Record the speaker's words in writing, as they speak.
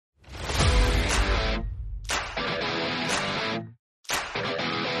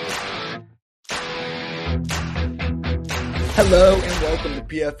Hello and welcome to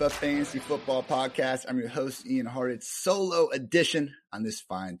PFF Fantasy Football Podcast. I'm your host, Ian Hart. It's solo edition on this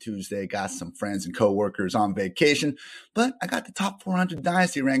fine Tuesday. Got some friends and coworkers on vacation, but I got the top 400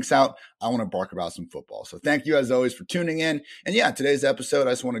 dynasty ranks out. I want to bark about some football. So thank you as always for tuning in. And yeah, today's episode,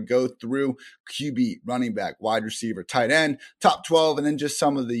 I just want to go through QB, running back, wide receiver, tight end, top 12, and then just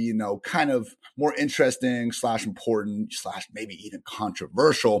some of the, kind of more interesting / important / maybe even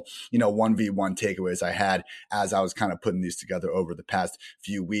controversial, 1v1 takeaways I had as I was kind of putting these together over the past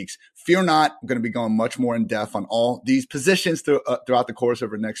few weeks. Fear not, I'm going to be going much more in depth on all these positions throughout the course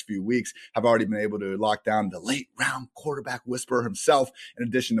over the next few weeks. I've already been able to lock down the late round quarterback whisperer himself, in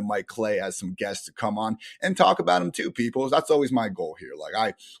addition to Mike Clay as some guests to come on and talk about him too, people. That's always my goal here. Like,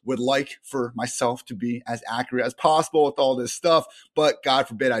 I would like for myself to be as accurate as possible with all this stuff, but God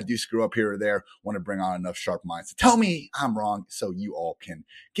forbid I do screw up here or there. Want to bring on enough sharp minds to tell me I'm wrong so you all can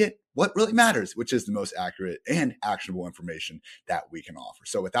get what really matters, which is the most accurate and actionable information that we can offer.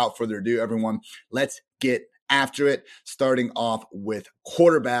 So without further ado, everyone, let's get after it, starting off with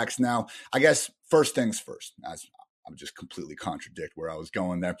quarterbacks. Now, I guess first things first, as I'm just completely contradict where I was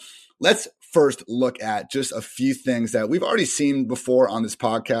going there. Let's first look at just a few things that we've already seen before on this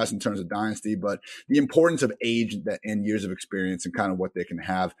podcast in terms of dynasty, but the importance of age and years of experience and kind of what they can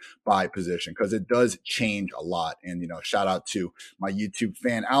have by position, because it does change a lot. And, shout out to my YouTube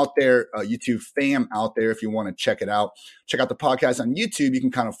fam out there. If you want to check it out, check out the podcast on YouTube. You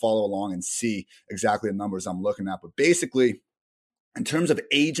can kind of follow along and see exactly the numbers I'm looking at. But basically, in terms of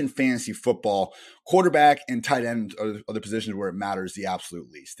age in fantasy football, quarterback and tight end are the positions where it matters the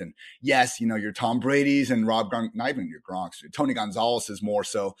absolute least. And yes, your Tom Brady's and Rob Gronk, not even your Gronks, Tony Gonzalez is more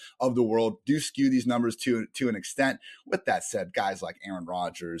so of the world, do skew these numbers to an extent. With that said, guys like Aaron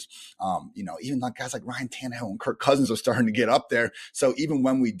Rodgers, even like guys like Ryan Tannehill and Kirk Cousins are starting to get up there. So even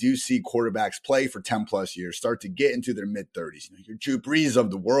when we do see quarterbacks play for 10 plus years, start to get into their mid 30s, your Drew Brees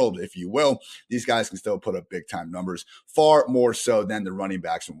of the world, if you will, these guys can still put up big time numbers, far more so than the running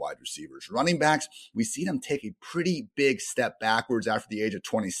backs and wide receivers. Running backs, we see them take a pretty big step backwards after the age of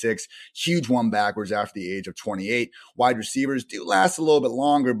 26, huge one backwards after the age of 28. Wide receivers do last a little bit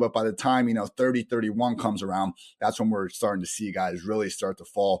longer, but by the time, 30, 31 comes around, that's when we're starting to see guys really start to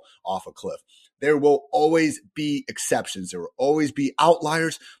fall off a cliff. There will always be exceptions. There will always be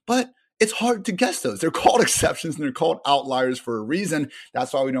outliers, but it's hard to guess those. They're called exceptions and they're called outliers for a reason.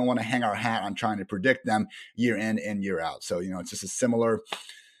 That's why we don't want to hang our hat on trying to predict them year in and year out. So, it's just a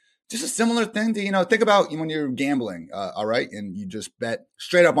similar thing to, think about when you're gambling, all right, and you just bet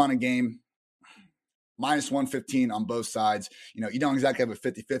straight up on a game, minus 115 on both sides. You don't exactly have a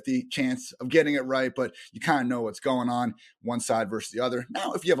 50-50 chance of getting it right, but you kind of know what's going on one side versus the other.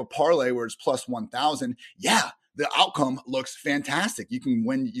 Now, if you have a parlay where it's plus 1,000, yeah, the outcome looks fantastic. You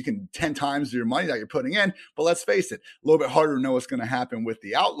can 10 times your money that you're putting in, but let's face it, a little bit harder to know what's going to happen with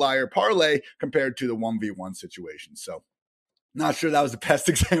the outlier parlay compared to the 1v1 situation. So not sure that was the best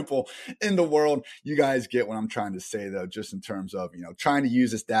example in the world. You guys get what I'm trying to say, though, just in terms of, trying to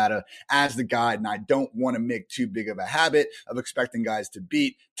use this data as the guide. And I don't want to make too big of a habit of expecting guys to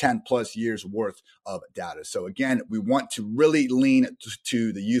beat 10 plus years worth of data. So again, we want to really lean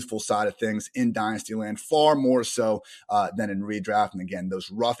to the youthful side of things in Dynasty Land, far more so than in redraft. And again, those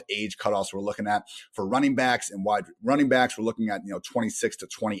rough age cutoffs we're looking at for running backs and wide running backs, we're looking at, 26 to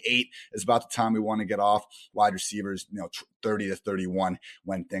 28 is about the time we want to get off. Wide receivers, 30 to 31,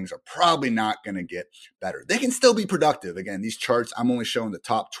 when things are probably not going to get better. They can still be productive. Again, these charts, I'm only showing the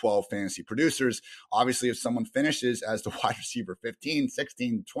top 12 fantasy producers. Obviously, if someone finishes as the wide receiver 15,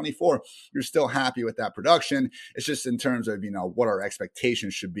 16, 24, you're still happy with that production. It's just in terms of, what our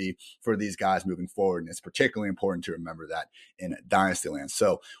expectations should be for these guys moving forward. And it's particularly important to remember that in Dynasty Land.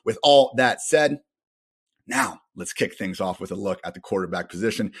 So with all that said, now, let's kick things off with a look at the quarterback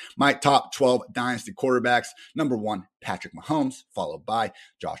position. My top 12 dynasty quarterbacks. Number 1, Patrick Mahomes, followed by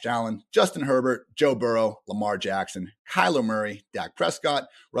Josh Allen, Justin Herbert, Joe Burrow, Lamar Jackson, Kyler Murray, Dak Prescott,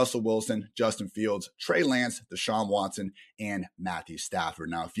 Russell Wilson, Justin Fields, Trey Lance, Deshaun Watson, and Matthew Stafford.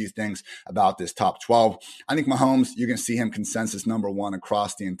 Now, a few things about this top 12. I think Mahomes, you can see him consensus number 1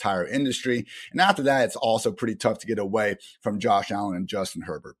 across the entire industry. And after that, it's also pretty tough to get away from Josh Allen and Justin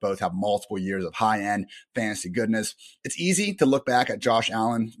Herbert. Both have multiple years of high-end fantasy goodness. It's easy to look back at Josh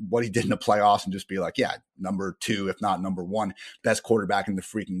Allen, what he did in the playoffs, and just be like, yeah, number 2, if not number 1 best quarterback in the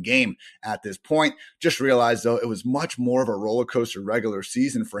freaking game at this point. Just realized, though, it was much more of a roller coaster regular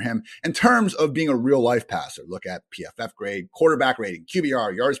season for him in terms of being a real life passer. Look at PFF grade, quarterback rating,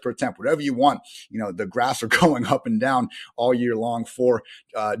 QBR, yards per attempt, whatever you want. The graphs are going up and down all year long for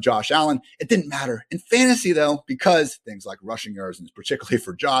Josh Allen. It didn't matter in fantasy, though, because things like rushing yards, and particularly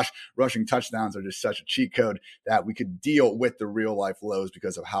for Josh, rushing touchdowns are just such a cheat code that we could deal with the real life lows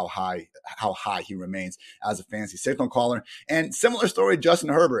because of how high he remains as a fantasy signal caller. And similar story, Justin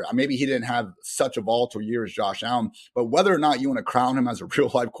Herbert. Maybe he didn't have such a volatile year as Josh Allen, but whether or not you want to crown him as a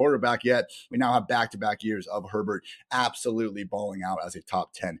real life quarterback yet, we now have back-to-back years of Herbert absolutely balling out as a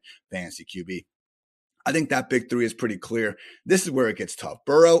top 10 fantasy QB. I think that big 3 is pretty clear. This is where it gets tough.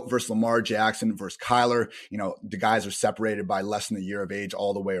 Burrow versus Lamar Jackson versus Kyler. The guys are separated by less than a year of age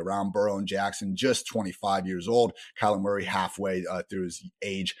all the way around. Burrow and Jackson just 25 years old. Kyler Murray halfway through his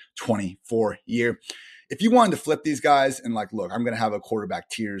age 24 year. If you wanted to flip these guys and look, I'm going to have a quarterback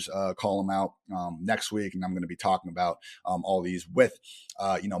tiers column out next week, and I'm going to be talking about all these with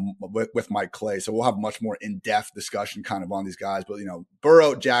Mike Clay. So we'll have much more in-depth discussion kind of on these guys. But,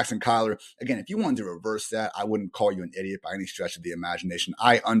 Burrow, Jackson, Kyler, again, if you wanted to reverse that, I wouldn't call you an idiot by any stretch of the imagination.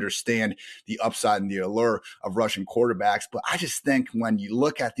 I understand the upside and the allure of rushing quarterbacks, but I just think when you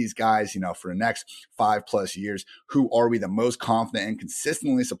look at these guys, for the next 5+ years, who are we the most confident in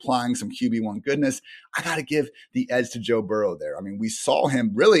consistently supplying some QB1 goodness? I got to give the edge to Joe Burrow there. We saw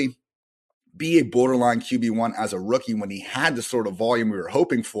him really be a borderline QB1 as a rookie when he had the sort of volume we were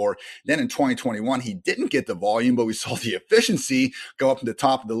hoping for. Then in 2021, he didn't get the volume, but we saw the efficiency go up to the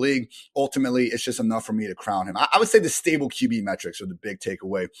top of the league. Ultimately, it's just enough for me to crown him. I would say the stable QB metrics are the big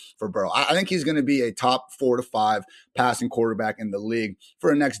takeaway for Burrow. I think he's going to be a top 4 to 5 passing quarterback in the league for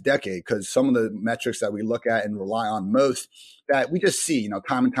the next decade, because some of the metrics that we look at and rely on most that we just see,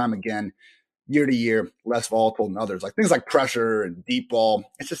 time and time again, year to year, less volatile than others, like things like pressure and deep ball.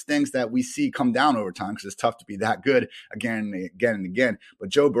 It's just things that we see come down over time because it's tough to be that good again and again and again. But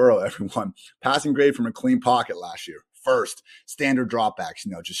Joe Burrow, everyone, passing grade from a clean pocket last year. First, standard dropbacks,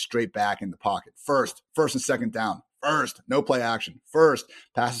 just straight back in the pocket. First and second down. First, no play action. First,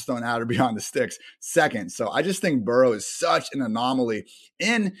 passes thrown out or beyond the sticks. Second. So I just think Burrow is such an anomaly.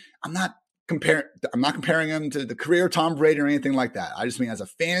 I'm not comparing him to the career Tom Brady or anything like that. I just mean as a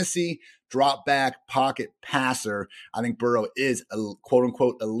fantasy drop back pocket passer, I think Burrow is a quote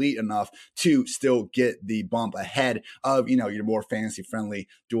unquote elite enough to still get the bump ahead of, your more fantasy friendly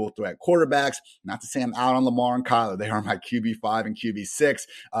dual threat quarterbacks. Not to say I'm out on Lamar and Kyler. They are my QB5 and QB6.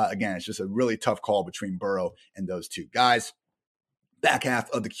 Again, it's just a really tough call between Burrow and those two guys. Back half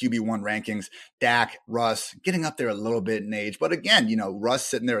of the QB1 rankings, Dak, Russ, getting up there a little bit in age. But again, Russ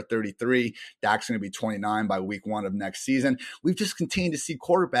sitting there at 33. Dak's going to be 29 by week 1 of next season. We've just continued to see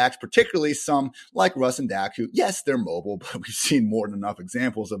quarterbacks, particularly some like Russ and Dak, who, yes, they're mobile, but we've seen more than enough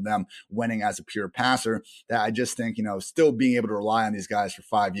examples of them winning as a pure passer that I just think, still being able to rely on these guys for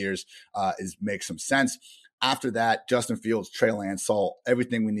 5 years makes some sense. After that, Justin Fields, Trey Lance saw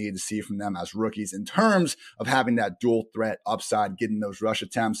everything we needed to see from them as rookies in terms of having that dual threat upside, getting those rush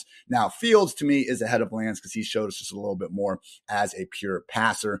attempts. Now, Fields, to me, is ahead of Lance because he showed us just a little bit more as a pure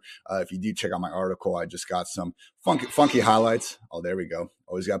passer. If you do check out my article, I just got some funky highlights. Oh, there we go.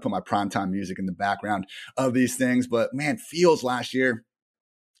 Always got to put my primetime music in the background of these things. But, man, Fields last year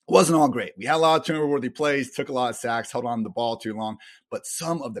wasn't all great. We had a lot of turnover-worthy plays, took a lot of sacks, held on to the ball too long. But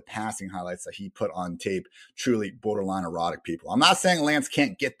some of the passing highlights that he put on tape, truly borderline erotic, people. I'm not saying Lance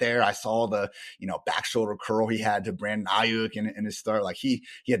can't get there. I saw the, back shoulder curl he had to Brandon Ayuk in his start. Like he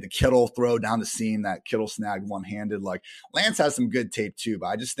had the Kittle throw down the seam that Kittle snagged one-handed. Like Lance has some good tape too, but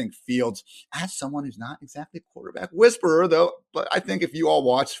I just think Fields, as someone who's not exactly a quarterback whisperer though, but I think if you all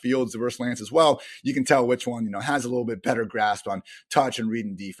watch Fields versus Lance as well, you can tell which one, has a little bit better grasp on touch and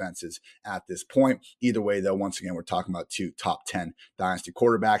reading defenses at this point. Either way though, once again, we're talking about 2 top 10 dynasty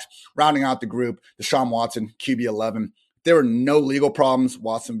quarterbacks. Rounding out the group, Deshaun Watson, QB11. There were no legal problems.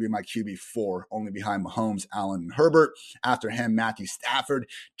 Watson would be my QB4, only behind Mahomes, Allen, and Herbert. After him, Matthew Stafford,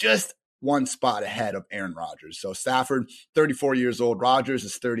 just one spot ahead of Aaron Rodgers. So Stafford, 34 years old. Rodgers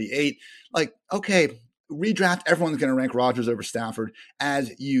is 38. Like, okay, redraft, everyone's going to rank Rodgers over Stafford,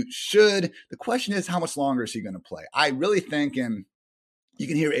 as you should. The question is, how much longer is he going to play? I really think in You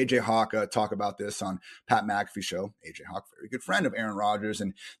can hear AJ Hawk talk about this on Pat McAfee show. AJ Hawk, very good friend of Aaron Rodgers.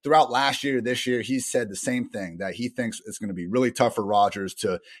 And throughout last year, this year, he's said the same thing, that he thinks it's going to be really tough for Rodgers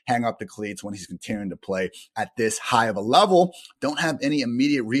to hang up the cleats when he's continuing to play at this high of a level. Don't have any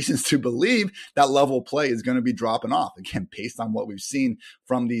immediate reasons to believe that level of play is going to be dropping off. Again, based on what we've seen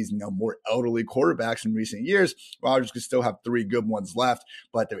from these more elderly quarterbacks in recent years, Rodgers could still have 3 good ones left,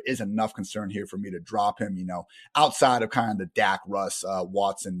 but there is enough concern here for me to drop him, outside of kind of the Dak, Russ,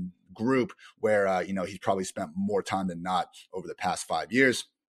 Watson group where, he's probably spent more time than not over the past 5 years.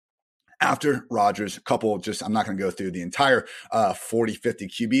 After Rodgers, I'm not going to go through the entire 40, 50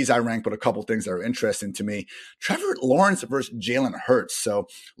 QBs I rank, but a couple things that are interesting to me. Trevor Lawrence versus Jalen Hurts. So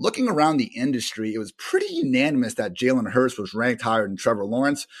looking around the industry, it was pretty unanimous that Jalen Hurts was ranked higher than Trevor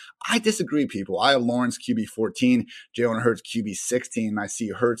Lawrence. I disagree, people. I have Lawrence QB 14, Jalen Hurts QB 16, and I see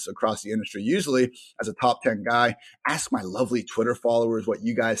Hurts across the industry usually as a top 10 guy. Ask my lovely Twitter followers what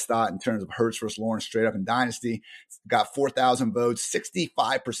you guys thought in terms of Hurts versus Lawrence straight up in Dynasty. Got 4,000 votes.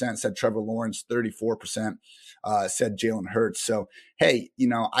 65% said Trevor Lawrence, 34% said Jalen Hurts. So, hey,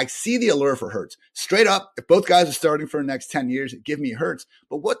 I see the allure for Hurts. Straight up, if both guys are starting for the next 10 years, give me Hurts.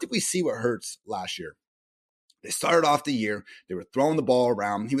 But what did we see with Hurts last year? They started off the year. They were throwing the ball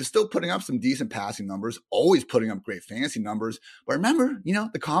around. He was still putting up some decent passing numbers, always putting up great fantasy numbers. But remember,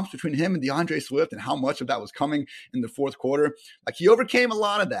 the comps between him and DeAndre Swift and how much of that was coming in the fourth quarter. Like, he overcame a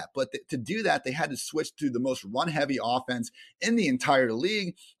lot of that. But to do that, they had to switch to the most run-heavy offense in the entire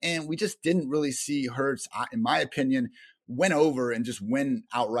league. And we just didn't really see Hurts, in my opinion, win over and just win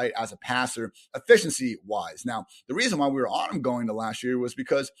outright as a passer, efficiency-wise. Now, the reason why we were on him going to last year was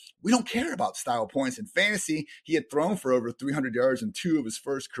because we don't care about style points in fantasy. He had thrown for over 300 yards in two of his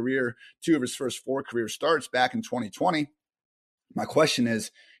first 4 career starts back in 2020. My question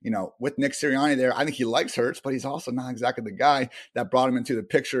is, with Nick Sirianni there, I think he likes Hurts, but he's also not exactly the guy that brought him into the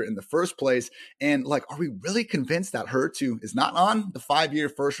picture in the first place. And are we really convinced that Hurts, who is not on the 5-year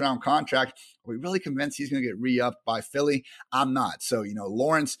first-round contract, are we really convinced he's going to get re-upped by Philly? I'm not. So,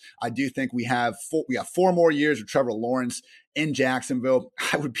 Lawrence, I do think we have 4 more years with Trevor Lawrence in Jacksonville.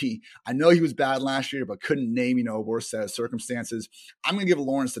 I know he was bad last year, but couldn't name, a worse set of circumstances. I'm going to give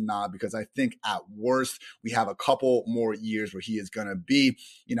Lawrence the nod because I think at worst, we have a couple more years where he is going to be,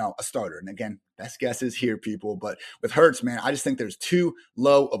 a starter. And again, best guess is here, people. But with Hurts, man, I just think there's too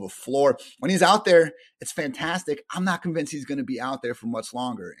low of a floor. When he's out there, it's fantastic. I'm not convinced he's going to be out there for much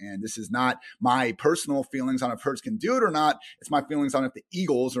longer. And this is not my personal feelings on if Hurts can do it or not. It's my feelings on if the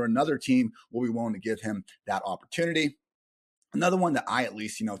Eagles or another team will be willing to give him that opportunity. Another one that I at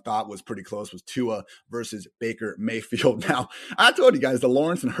least, thought was pretty close was Tua versus Baker Mayfield. Now, I told you guys the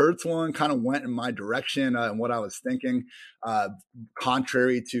Lawrence and Hurts one kind of went in my direction and what I was thinking,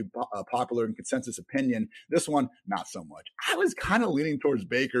 contrary to popular and consensus opinion. This one, not so much. I was kind of leaning towards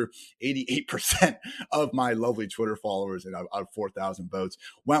Baker. 88% of my lovely Twitter followers and out of 4,000 votes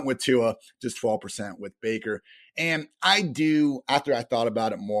went with Tua, just 12% with Baker. And after I thought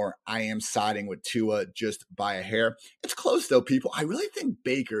about it more, I am siding with Tua just by a hair. It's close though, people. I really think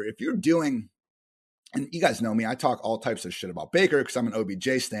Baker, if you're doing, and you guys know me, I talk all types of shit about Baker because I'm an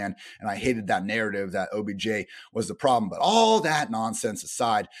OBJ stan, and I hated that narrative that OBJ was the problem. But all that nonsense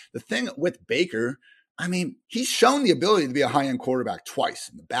aside, the thing with Baker, he's shown the ability to be a high-end quarterback twice,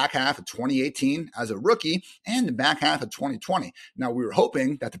 in the back half of 2018 as a rookie and the back half of 2020. Now, we were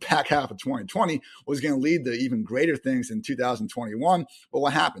hoping that the back half of 2020 was going to lead to even greater things in 2021, but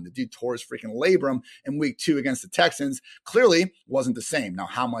what happened? The dude tore his freaking labrum in week 2 against the Texans. Clearly wasn't the same. Now,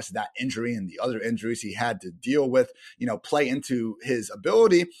 how much that injury and the other injuries he had to deal with, play into his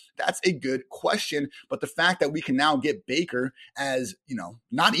ability, that's a good question. But the fact that we can now get Baker as,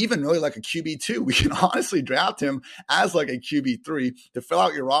 not even really like a QB2, we can honestly draft him as like a QB3 to fill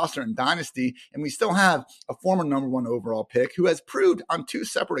out your roster in Dynasty. And we still have a former number 1 overall pick who has proved on 2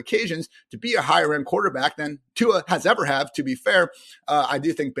 separate occasions to be a higher end quarterback than Tua has ever have. To be fair, I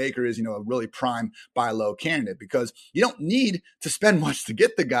do think Baker is, a really prime buy low candidate because you don't need to spend much to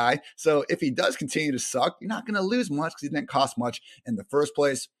get the guy. So if he does continue to suck, you're not going to lose much because he didn't cost much in the first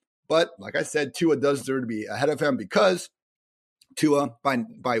place. But like I said, Tua does deserve to be ahead of him because Tua,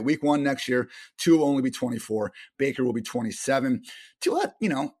 by week 1 next year, Tua will only be 24. Baker will be 27. Tua,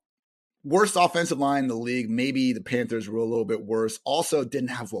 worst offensive line in the league. Maybe the Panthers were a little bit worse. Also didn't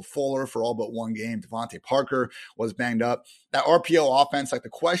have Will Fuller for all but 1 game. Devontae Parker was banged up. That RPO offense, the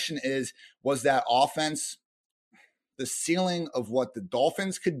question is, was that offense the ceiling of what the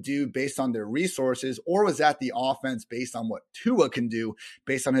Dolphins could do based on their resources, or was that the offense based on what Tua can do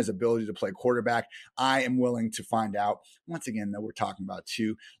based on his ability to play quarterback? I am willing to find out. Once again, though, we're talking about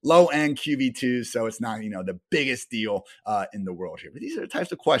two low-end QB2s, so it's not, the biggest deal in the world here. But these are the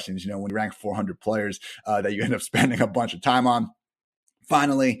types of questions, when you rank 400 players that you end up spending a bunch of time on.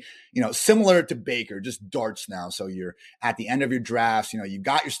 Finally, similar to Baker, just darts now. So you're at the end of your drafts, you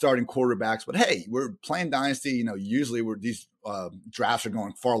got your starting quarterbacks, but hey, we're playing dynasty. Usually these drafts are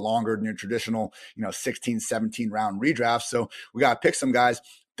going far longer than your traditional, 16, 17 round redrafts. So we got to pick some guys.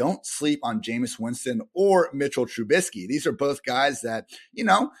 Don't sleep on Jameis Winston or Mitchell Trubisky. These are both guys that,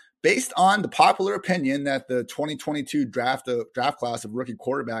 based on the popular opinion that the 2022 draft class of rookie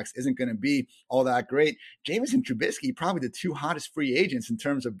quarterbacks isn't going to be all that great, Jameis and Trubisky probably the two hottest free agents in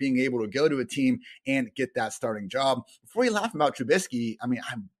terms of being able to go to a team and get that starting job. Before you laugh about Trubisky, I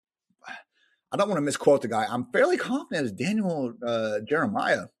don't want to misquote the guy. I'm fairly confident it's Daniel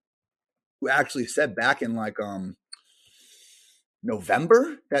Jeremiah, who actually said back in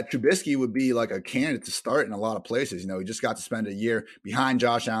November that Trubisky would be like a candidate to start in a lot of places. He just got to spend a year behind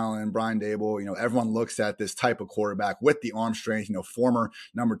Josh Allen, Brian Dable. Everyone looks at this type of quarterback with the arm strength, former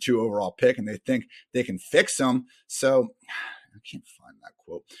number 2 overall pick, and they think they can fix him. So I can't find that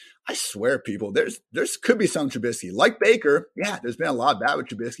quote. I swear, people, there's could be some Trubisky. Like Baker, yeah, there's been a lot bad with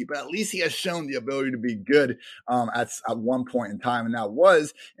Trubisky, but at least he has shown the ability to be good at one point in time, and that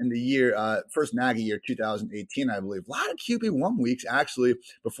was in the year, first Nagy year, 2018, I believe. A lot of QB1 weeks, actually,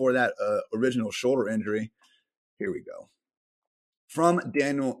 before that original shoulder injury. Here we go. From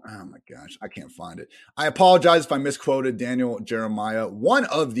Daniel, oh my gosh, I can't find it. I apologize if I misquoted Daniel Jeremiah. One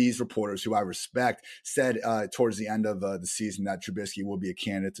of these reporters who I respect said towards the end of the season that Trubisky will be a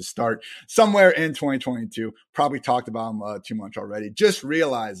candidate to start somewhere in 2022. Probably talked about him too much already. Just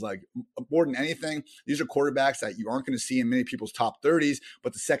realize, more than anything, these are quarterbacks that you aren't going to see in many people's top 30s,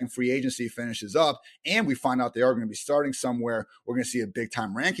 but the second free agency finishes up and we find out they are going to be starting somewhere. We're going to see a big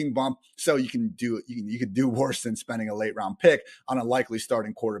time ranking bump. So you could do worse than spending a late round pick on a likely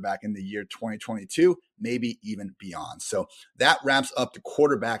starting quarterback in the year 2022, maybe even beyond. So that wraps up the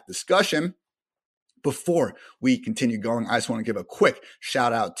quarterback discussion. Before we continue going, I just want to give a quick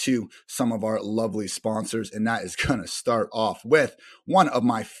shout out to some of our lovely sponsors, and that is going to start off with one of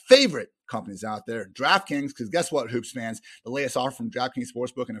my favorite companies out there, DraftKings, because guess what, Hoops fans? The latest offer from DraftKings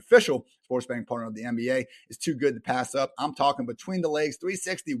Sportsbook, an official sports betting partner of the NBA, is too good to pass up. I'm talking between the legs,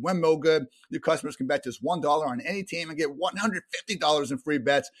 360 windmill good. New customers can bet just $1 on any team and get $150 in free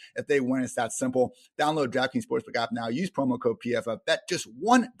bets if they win. It's that simple. Download DraftKings Sportsbook app now. Use promo code PFF. Bet just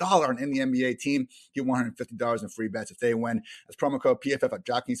 $1 on any NBA team. Get $150 in free bets if they win. That's promo code PFF at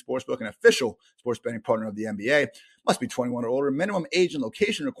DraftKings Sportsbook, an official sports betting partner of the NBA. Must be 21 or older. Minimum age and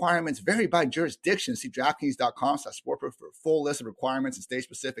location requirements vary by jurisdiction. See DraftKings.com/sportsbook for a full list of requirements and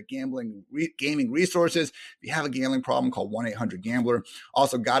state-specific gaming resources. If you have a gambling problem, call 1-800-GAMBLER.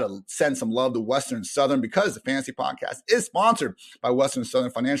 Also, got to send some love to Western Southern because the Fantasy Podcast is sponsored by Western Southern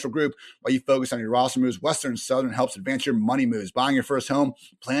Financial Group. While you focus on your roster moves, Western Southern helps advance your money moves. Buying your first home,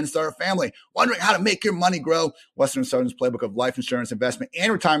 plan to start a family, wondering how to make your money grow. Western Southern's playbook of life insurance, investment,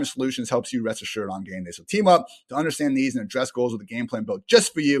 and retirement solutions helps you rest assured on game day. So team up to understand these and address goals with a game plan built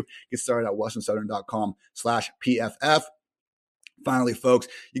just for you. Get started at westernsouthern.com/PFF. Finally, folks,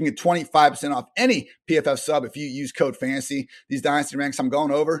 you can get 25% off any PFF sub if you use code FANTASY. These dynasty ranks I'm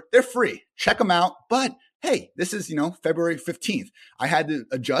going over, they're free. Check them out. But hey, this is, February 15th. I had to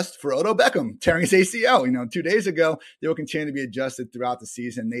adjust for Odell Beckham tearing his ACL. 2 days ago, they will continue to be adjusted throughout the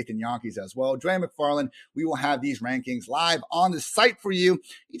season. Nathan Yonkes as well. Dre McFarland, we will have these rankings live on the site for you.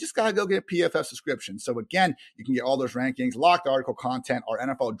 You just got to go get a PFF subscription. So again, you can get all those rankings, locked article content, our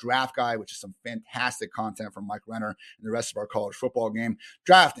NFL draft guide, which is some fantastic content from Mike Renner and the rest of our college football game.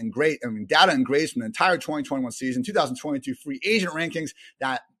 Data and grades from the entire 2021 season, 2022 free agent rankings,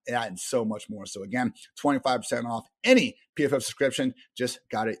 and so much more. So again, 25% off any PFF subscription. Just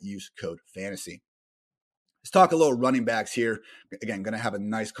got to use code FANTASY. Let's talk a little running backs here. Again, going to have a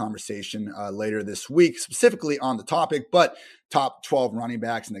nice conversation later this week, specifically on the topic, but top 12 running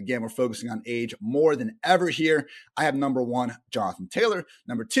backs. And again, we're focusing on age more than ever here. I have number 1, Jonathan Taylor.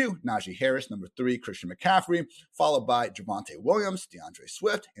 Number 2, Najee Harris. Number 3, Christian McCaffrey, followed by Javonte Williams, DeAndre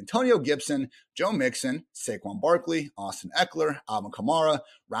Swift, Antonio Gibson, Joe Mixon, Saquon Barkley, Austin Eckler, Alvin Kamara,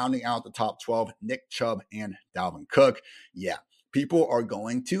 rounding out the top 12, Nick Chubb and Dalvin Cook. Yeah. People are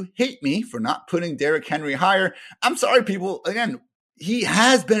going to hate me for not putting Derrick Henry higher. I'm sorry, people. Again, he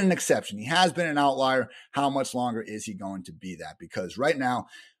has been an exception. He has been an outlier. How much longer is he going to be that? Because right now,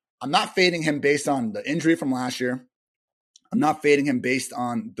 I'm not fading him based on the injury from last year. I'm not fading him based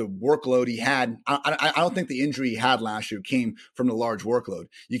on the workload he had. I don't think the injury he had last year came from the large workload.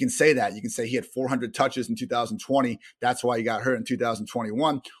 You can say that. You can say he had 400 touches in 2020. That's why he got hurt in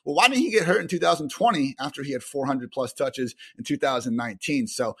 2021. Well, why didn't he get hurt in 2020 after he had 400 plus touches in 2019?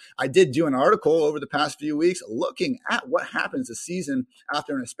 So I did do an article over the past few weeks looking at what happens a season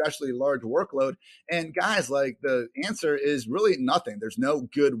after an especially large workload. And guys, like, the answer is really nothing. There's no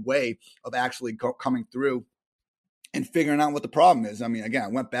good way of actually coming through and figuring out what the problem is. I mean, again, I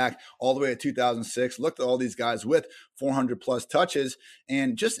went back all the way to 2006, looked at all these guys with 400 plus touches,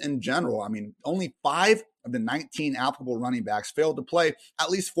 and just in general, I mean, only 5 of the 19 applicable running backs failed to play at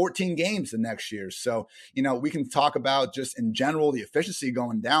least 14 games the next year. So, we can talk about just in general the efficiency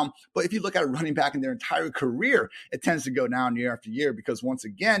going down, but if you look at a running back in their entire career, it tends to go down year after year because once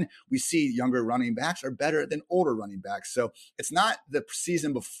again, we see younger running backs are better than older running backs. So it's not the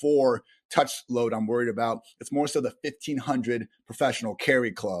season before touch load I'm worried about. It's more so the 1,500 professional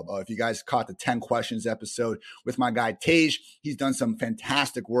carry club. If you guys caught the 10 questions episode with my guy Tage, he's done some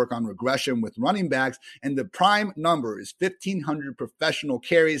fantastic work on regression with running backs, and the prime number is 1,500 professional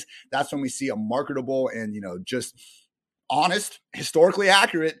carries. That's when we see a marketable and, just honest, historically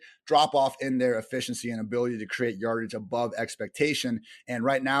accurate drop off in their efficiency and ability to create yardage above expectation. And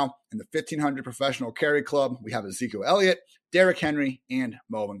right now in the 1,500 professional carry club, we have Ezekiel Elliott, Derrick Henry, and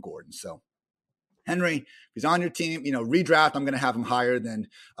Melvin Gordon. So Henry, if he's on your team, redraft, I'm going to have him higher than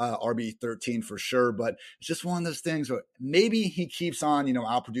RB13 for sure. But it's just one of those things where maybe he keeps on,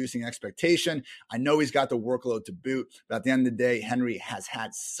 outproducing expectation. I know he's got the workload to boot, but at the end of the day, Henry has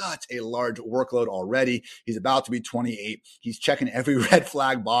had such a large workload already. He's about to be 28. He's checking every red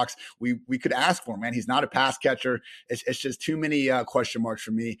flag box we could ask for, man. He's not a pass catcher. It's just too many question marks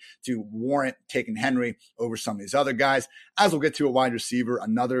for me to warrant taking Henry over some of these other guys. As we'll get to a wide receiver,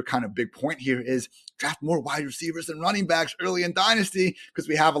 another kind of big point here is draft more wide receivers than running backs early in Dynasty because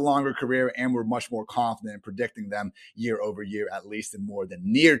we have a longer career and we're much more confident in predicting them year over year, at least in more the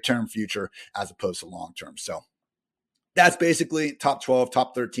near-term future as opposed to long-term. So that's basically top 12,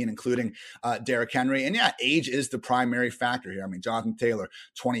 top 13, including Derrick Henry. And yeah, age is the primary factor here. I mean, Jonathan Taylor,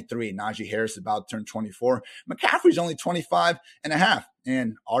 23. Najee Harris is about to turn 24. McCaffrey's only 25 and a half.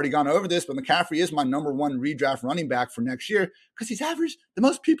 And already gone over this, but McCaffrey is my number one redraft running back for next year because he's averaged the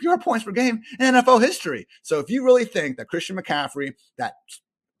most PPR points per game in NFL history. So if you really think that Christian McCaffrey, that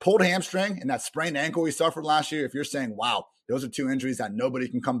pulled hamstring and that sprained ankle he suffered last year, if you're saying, wow, those are 2 injuries that nobody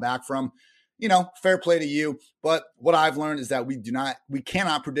can come back from, fair play to you. But what I've learned is that we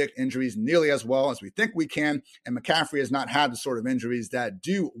cannot predict injuries nearly as well as we think we can. And McCaffrey has not had the sort of injuries that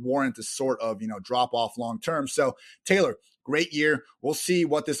do warrant the sort of, drop off long term. So Taylor, great year. We'll see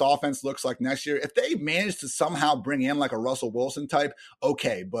what this offense looks like next year. If they manage to somehow bring in like a Russell Wilson type,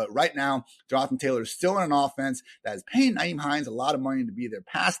 okay. But right now, Jonathan Taylor is still in an offense that is paying Nyheim Hines a lot of money to be their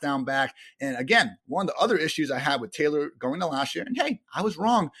pass down back. And again, one of the other issues I had with Taylor going to last year, and hey, I was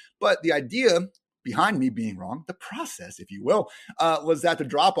wrong, but the idea behind me being wrong, the process, if you will, was that the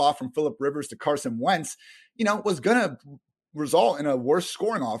drop off from Phillip Rivers to Carson Wentz, was going to result in a worse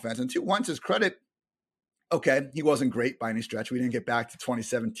scoring offense. And to Wentz's credit, okay, he wasn't great by any stretch. We didn't get back to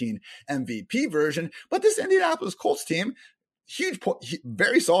 2017 MVP version, but this Indianapolis Colts team,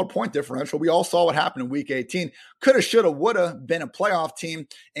 very solid point differential. We all saw what happened in week 18. Coulda, shoulda, woulda been a playoff team.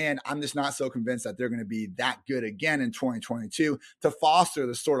 And I'm just not so convinced that they're going to be that good again in 2022 to foster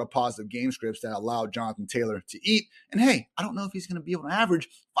the sort of positive game scripts that allow Jonathan Taylor to eat. And hey, I don't know if he's going to be able to average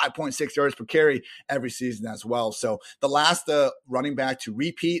 5.6 yards per carry every season as well. So the last running back to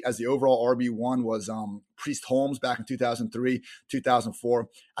repeat as the overall RB1 was Priest Holmes back in 2003, 2004.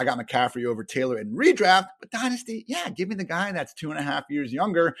 I got McCaffrey over Taylor in redraft, but Dynasty, yeah, give me the guy that's 2.5 years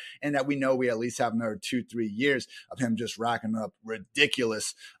younger and that we know we at least have another 2-3 years of him just racking up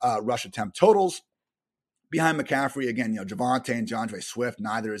ridiculous rush attempt totals. Behind McCaffrey, again, Javonte and DeAndre Swift,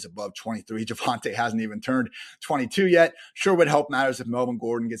 neither is above 23. Javonte hasn't even turned 22 yet. Sure would help matters if Melvin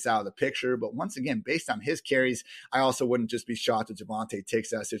Gordon gets out of the picture. But once again, based on his carries, I also wouldn't just be shocked if Javonte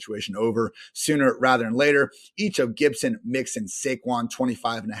takes that situation over sooner rather than later. Each of Gibson, Mixon, Saquon,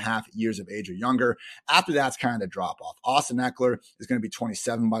 25 and a half years of age or younger. After that's kind of the drop-off. Austin Eckler is going to be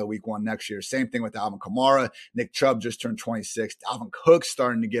 27 by week 1 next year. Same thing with Alvin Kamara. Nick Chubb just turned 26. Dalvin Cook's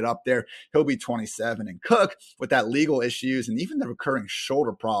starting to get up there. He'll be 27. And Cook, with that legal issues and even the recurring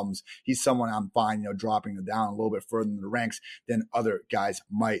shoulder problems, he's someone I'm fine, dropping it down a little bit further in the ranks than other guys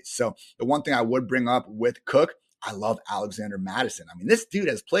might. So the one thing I would bring up with Cook, I love Alexander Mattison. I mean, this dude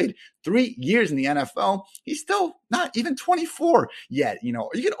has played 3 years in the NFL. He's still not even 24 yet. You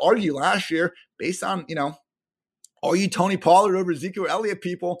could argue last year based on, Are you Tony Pollard over Ezekiel Elliott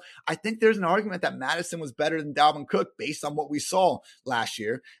people? I think there's an argument that Mattison was better than Dalvin Cook based on what we saw last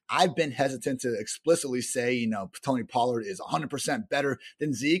year. I've been hesitant to explicitly say, Tony Pollard is 100% better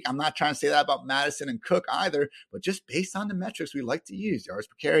than Zeke. I'm not trying to say that about Mattison and Cook either, but just based on the metrics we like to use, yards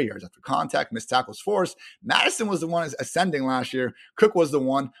per carry, yards after contact, missed tackles forced, Mattison was the one ascending last year. Cook was the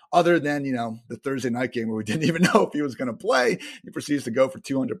one, other than, the Thursday night game where we didn't even know if he was going to play. He proceeds to go for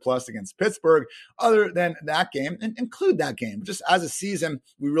 200 plus against Pittsburgh. Other than that game, and include that game, just as a season,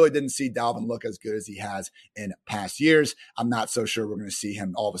 we really didn't see Dalvin look as good as he has in past years. I'm not so sure we're going to see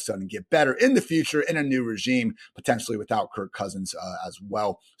him all of a sudden get better in the future in a new regime, potentially without Kirk Cousins as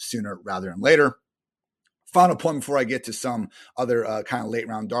well, sooner rather than later. Final point before I get to some other kind of late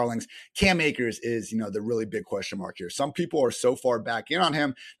round darlings. Cam Akers is, the really big question mark here. Some people are so far back in on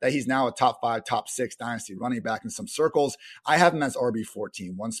him that he's now a top 5, top 6 dynasty running back in some circles. I have him as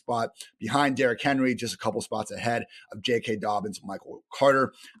RB14, one spot behind Derrick Henry, just a couple spots ahead of J.K. Dobbins, Michael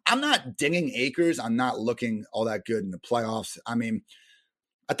Carter. I'm not dinging Akers. I'm not looking all that good in the playoffs. I mean,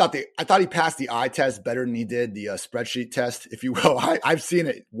 I thought he passed the eye test better than he did the spreadsheet test, if you will. I've seen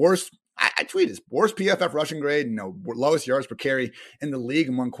it worse. I tweeted worst PFF rushing grade, lowest yards per carry in the league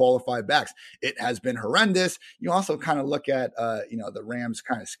among qualified backs. It has been horrendous. You also kind of look at, the Rams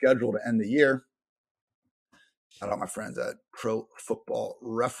kind of schedule to end the year. Shout out my friends at Pro Football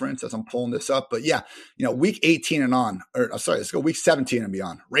Reference as I'm pulling this up. But yeah, week 18 and on, let's go week 17 and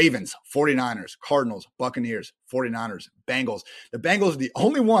beyond. Ravens, 49ers, Cardinals, Buccaneers, 49ers, Bengals. The Bengals are the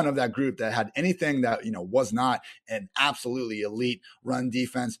only one of that group that had anything that, was not an absolutely elite run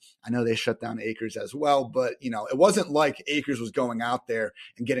defense. I know they shut down Akers as well, but, it wasn't like Akers was going out there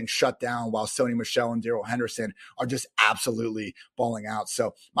and getting shut down while Sony Michel and Darrell Henderson are just absolutely balling out.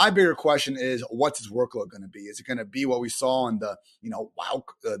 So my bigger question is, what's his workload going to be? Is it going to be what we saw in the,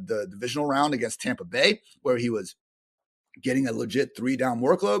 the divisional round against Tampa Bay, where he was getting a legit 3-down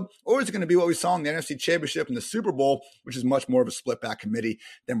workload, or is it going to be what we saw in the NFC Championship and the Super Bowl, which is much more of a split back committee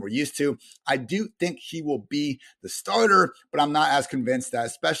than we're used to? I do think he will be the starter, but I'm not as convinced that,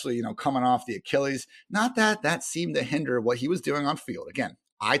 especially, coming off the Achilles, not that seemed to hinder what he was doing on field. Again,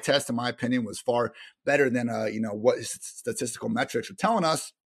 eye test, in my opinion, was far better than, what his statistical metrics are telling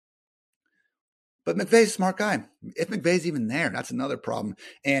us. But McVay's a smart guy. If McVay's even there, that's another problem.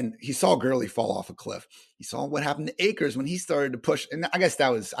 And he saw Gurley fall off a cliff. He saw what happened to Akers when he started to push. And I guess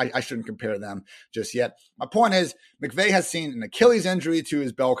that was, I shouldn't compare them just yet. My point is, McVay has seen an Achilles injury to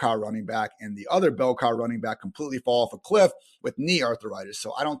his bell cow running back and the other bell cow running back completely fall off a cliff with knee arthritis.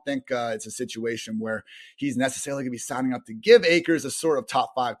 So I don't think it's a situation where he's necessarily going to be signing up to give Akers a sort of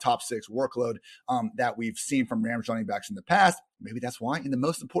top 5, top 6 workload that we've seen from Rams running backs in the past. Maybe that's why in the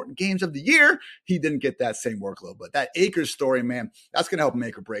most important games of the year, he didn't get that same workload. But that Akers story, man, that's going to help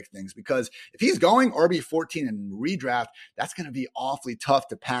make or break things, because if he's going RB14 and redraft, that's going to be awfully tough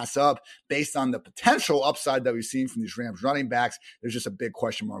to pass up based on the potential upside that we've seen from these Rams running backs. There's just a big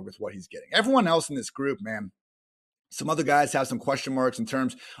question mark with what he's getting. Everyone else in this group, man, some other guys have some question marks in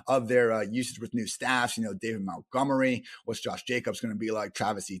terms of their usage with new staffs. David Montgomery, what's Josh Jacobs going to be like,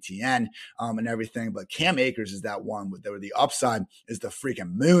 Travis Etienne, and everything. But Cam Akers is that one where the upside is the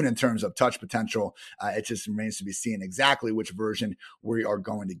freaking moon in terms of touch potential. It just remains to be seen exactly which version we are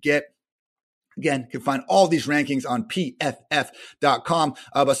going to get. Again, you can find all these rankings on pff.com,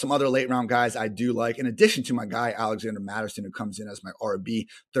 but some other late round guys I do like, in addition to my guy, Alexander Mattison, who comes in as my RB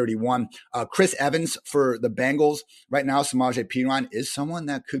 31. Chris Evans for the Bengals. Right now, Samaje Perine is someone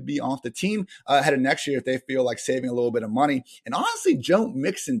that could be off the team ahead of next year if they feel like saving a little bit of money. And honestly, Joe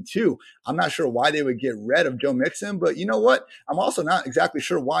Mixon too. I'm not sure why they would get rid of Joe Mixon, but you know what? I'm also not exactly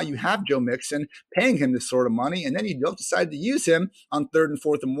sure why you have Joe Mixon, paying him this sort of money, and then you don't decide to use him on 3rd and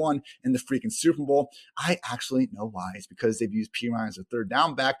 4th and 1 in the freaking Super Bowl. I actually know why. It's because they've used Perine as a 3rd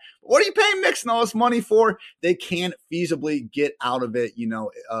down back. But what are you paying Mixon all this money for? They can't feasibly get out of it,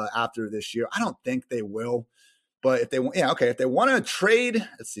 after this year. I don't think they will. But if they want to trade,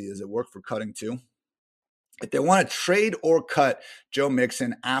 let's see, does it work for cutting too? If they want to trade or cut Joe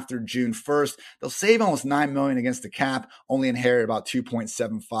Mixon after June 1st, they'll save almost $9 million against the cap, only inherit about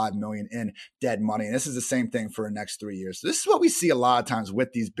 $2.75 million in dead money. And this is the same thing for the next 3 years. So this is what we see a lot of times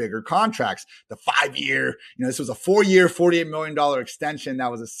with these bigger contracts. The 5-year, this was a 4-year, $48 million extension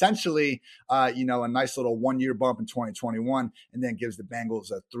that was essentially, a nice little 1-year bump in 2021, and then gives the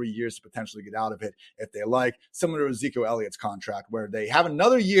Bengals 3 years to potentially get out of it if they like. Similar to Ezekiel Elliott's contract, where they have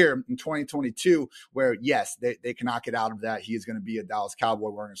another year in 2022 where, yes, yes, they cannot get out of that. He is going to be a Dallas Cowboy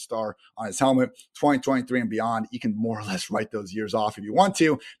wearing a star on his helmet. 2023 and beyond, you can more or less write those years off if you want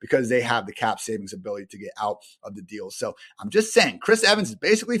to, because they have the cap savings ability to get out of the deal. So I'm just saying, Chris Evans is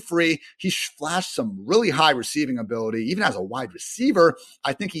basically free. He flashed some really high receiving ability, even as a wide receiver.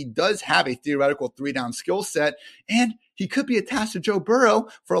 I think he does have a theoretical 3-down skill set, and he could be attached to Joe Burrow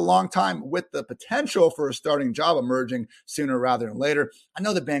for a long time with the potential for a starting job emerging sooner rather than later. I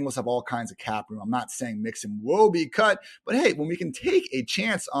know the Bengals have all kinds of cap room. I'm not saying Mixon will be cut, but hey, when we can take a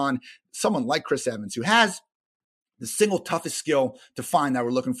chance on someone like Chris Evans, who has the single toughest skill to find that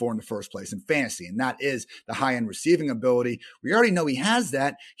we're looking for in the first place in fantasy, and that is the high-end receiving ability. We already know he has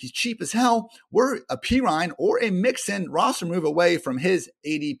that. He's cheap as hell. We're a Pirine or a Mixon roster move away from his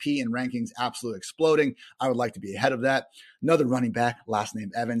ADP and rankings absolutely exploding. I would like to be ahead of that. Another running back, last name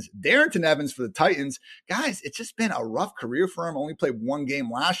Evans, Darrynton Evans for the Titans. Guys, it's just been a rough career for him. Only played one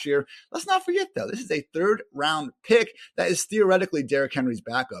game last year. Let's not forget, though, this is a 3rd-round pick that is theoretically Derrick Henry's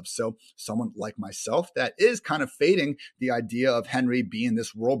backup. So someone like myself that is kind of fading the idea of Henry being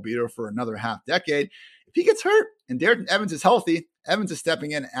this world beater for another half decade. If he gets hurt and Darrynton Evans is healthy, Evans is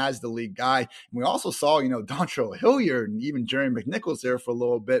stepping in as the lead guy. And we also saw, Dontrell Hilliard and even Jerry McNichols there for a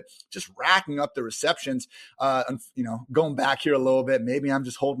little bit, just racking up the receptions. Going back here a little bit, maybe I'm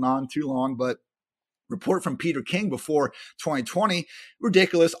just holding on too long, but report from Peter King before 2020,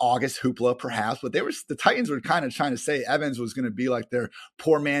 ridiculous August hoopla perhaps, but the Titans were kind of trying to say Evans was going to be like their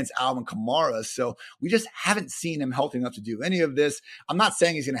poor man's Alvin Kamara. So we just haven't seen him healthy enough to do any of this. I'm not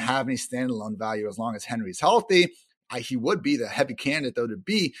saying he's going to have any standalone value as long as Henry's healthy. He would be the heavy candidate, though, to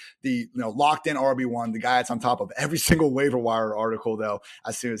be the locked-in RB1, the guy that's on top of every single waiver wire article, though,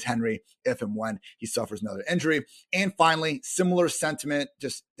 as soon as Henry, if and when he suffers another injury. And finally, similar sentiment,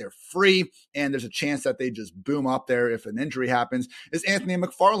 just they're free, and there's a chance that they just boom up there if an injury happens, is Anthony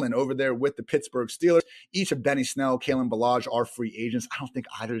McFarland over there with the Pittsburgh Steelers. Each of Benny Snell, Kalen Ballage are free agents. I don't think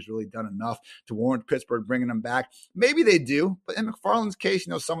either's really done enough to warrant Pittsburgh bringing them back. Maybe they do, but in McFarland's case,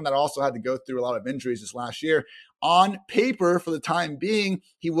 someone that also had to go through a lot of injuries this last year, on paper, for the time being,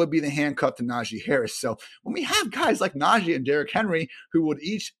 he would be the handcuff to Najee Harris. So when we have guys like Najee and Derrick Henry who would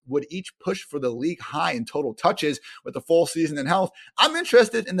each push for the league high in total touches with a full season in health, I'm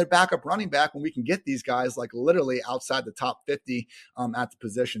interested in their backup running back when we can get these guys like literally outside the top 50 at the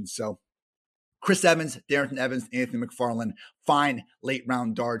position. So Chris Evans, Darrynton Evans, Anthony McFarland, fine late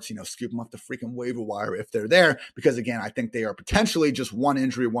round darts, scoop them off the freaking waiver wire if they're there, because again, I think they are potentially just one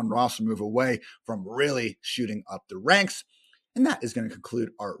injury, one roster move away from really shooting up the ranks. And that is going to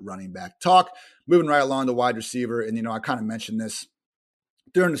conclude our running back talk. Moving right along to wide receiver. And, I kind of mentioned this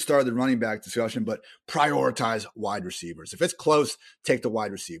during the start of the running back discussion, but prioritize wide receivers. If it's close, take the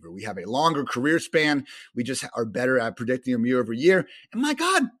wide receiver. We have a longer career span. We just are better at predicting them year over year. And my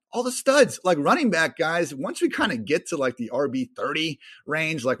God, all the studs, like running back guys, once we kind of get to like the RB30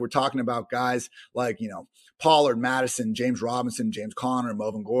 range, like we're talking about guys like, Pollard, Madison, James Robinson, James Conner,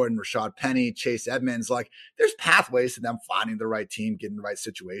 Melvin Gordon, Rashad Penny, Chase Edmonds, like there's pathways to them finding the right team, getting the right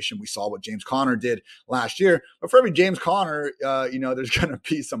situation. We saw what James Conner did last year, but for every James Conner, there's going to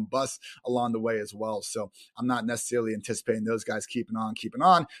be some busts along the way as well. So I'm not necessarily anticipating those guys keeping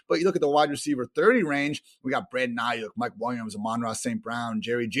on, but you look at the wide receiver 30 range, we got Brandon Ayuk, Mike Williams, Amon-Ra St. Brown,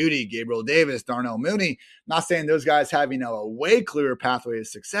 Jerry Jeudy, Gabriel Davis, Darnell Mooney. Not saying those guys have, a way clearer pathway to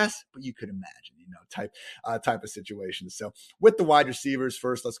success, but you could imagine, type of situation. So with the wide receivers,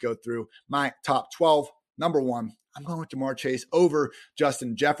 first, let's go through my top 12. Number 1, I'm going with Ja'Marr Chase over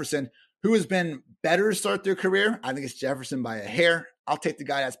Justin Jefferson. Who has been better to start their career? I think it's Jefferson by a hair. I'll take the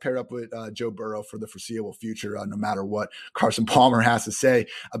guy that's paired up with Joe Burrow for the foreseeable future, no matter what Carson Palmer has to say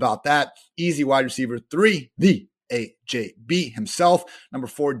about that. Easy wide receiver 3, the AJB himself. Number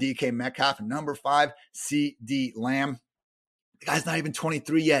 4, DK Metcalf. And number 5, CeeDee Lamb. The guy's not even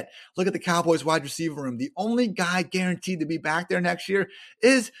 23 yet. Look at the Cowboys wide receiver room. The only guy guaranteed to be back there next year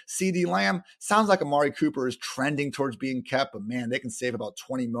is CeeDee Lamb. Sounds like Amari Cooper is trending towards being kept, but man, they can save about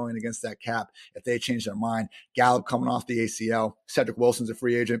 $20 million against that cap if they change their mind. Gallup coming off the ACL. Cedric Wilson's a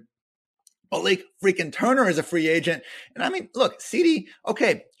free agent. Blake freaking Turner is a free agent. And I mean, look, CD,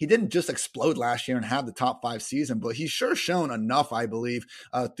 okay, he didn't just explode last year and have the top 5 season, but he's sure shown enough, I believe,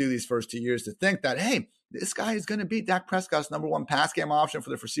 through these first 2 years to think that, hey, this guy is going to be Dak Prescott's number 1 pass game option for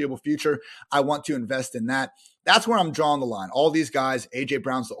the foreseeable future. I want to invest in that. That's where I'm drawing the line. All these guys, A.J.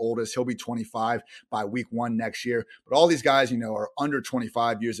 Brown's the oldest. He'll be 25 by week 1 next year. But all these guys, are under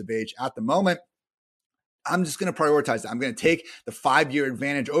 25 years of age at the moment. I'm just going to prioritize that. I'm going to take the 5-year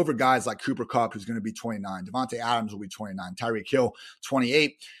advantage over guys like Cooper Kupp, who's going to be 29. Devontae Adams will be 29. Tyreek Hill,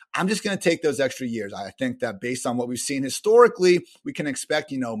 28. I'm just going to take those extra years. I think that based on what we've seen historically, we can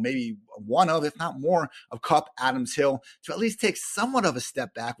expect, maybe one of, if not more, of Kupp, Adams, Hill to at least take somewhat of a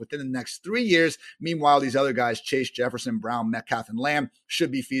step back within the next 3 years. Meanwhile, these other guys, Chase, Jefferson, Brown, Metcalf, and Lamb,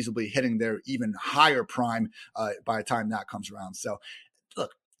 should be feasibly hitting their even higher prime by the time that comes around. So,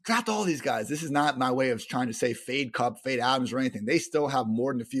 look, draft all these guys. This is not my way of trying to say fade Kupp, fade Adams, or anything. They still have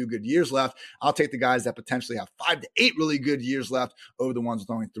more than a few good years left. I'll take the guys that potentially have 5 to 8 really good years left over the ones with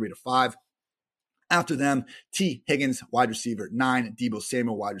only 3 to 5. After them, T. Higgins, wide receiver 9, Deebo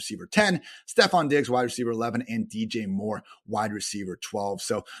Samuel, wide receiver 10, Stephon Diggs, wide receiver 11, and DJ Moore, wide receiver 12.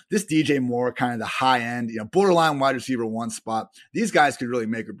 So this DJ Moore, kind of the high end, borderline wide receiver 1 spot. These guys could really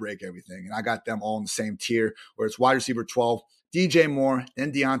make or break everything. And I got them all in the same tier where it's wide receiver 12, DJ Moore,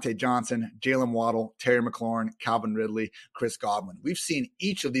 then Deontay Johnson, Jalen Waddle, Terry McLaurin, Calvin Ridley, Chris Godwin. We've seen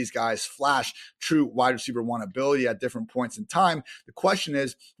each of these guys flash true wide receiver 1 ability at different points in time. The question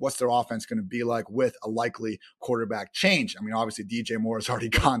is, what's their offense going to be like with a likely quarterback change? I mean, obviously, DJ Moore has already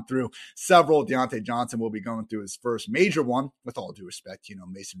gone through several. Deontay Johnson will be going through his first major one, with all due respect.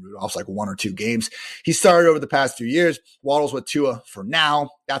 Mason Rudolph's like 1 or 2 games he started over the past few years. Waddle's with Tua for now.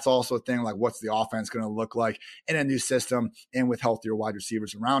 That's also a thing, like what's the offense going to look like in a new system and with healthier wide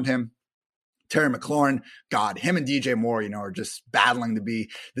receivers around him. Terry McLaurin, God, him and DJ Moore, are just battling to be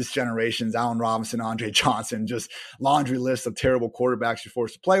this generation's Allen Robinson, Andre Johnson, just laundry list of terrible quarterbacks you're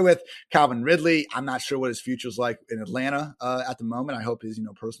forced to play with. Calvin Ridley, I'm not sure what his future's like in Atlanta at the moment. I hope his,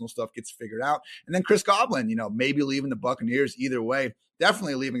 personal stuff gets figured out. And then Chris Godwin, maybe leaving the Buccaneers either way,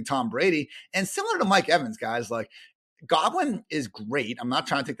 definitely leaving Tom Brady. And similar to Mike Evans, guys, like, Godwin is great. I'm not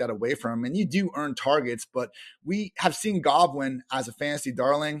trying to take that away from him. And you do earn targets, but we have seen Godwin as a fantasy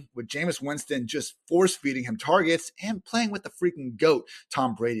darling with Jameis Winston just force feeding him targets and playing with the freaking GOAT,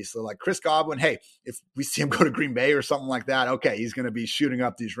 Tom Brady. So like Chris Godwin, hey, if we see him go to Green Bay or something like that, okay, he's going to be shooting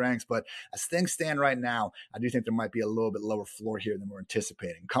up these ranks. But as things stand right now, I do think there might be a little bit lower floor here than we're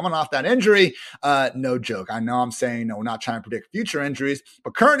anticipating. Coming off that injury, no joke. I know I'm saying, we're not trying to predict future injuries,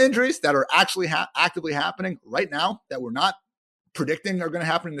 but current injuries that are actually actively happening right now that we're not predicting are going to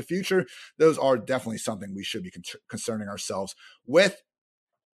happen in the future, those are definitely something we should be concerning ourselves with.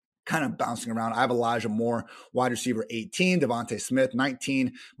 Kind of bouncing around. I have Elijah Moore, wide receiver 18, Devontae Smith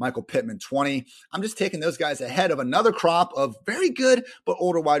 19, Michael Pittman 20. I'm just taking those guys ahead of another crop of very good but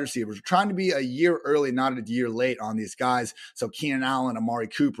older wide receivers. We're trying to be a year early, not a year late on these guys. So Keenan Allen, Amari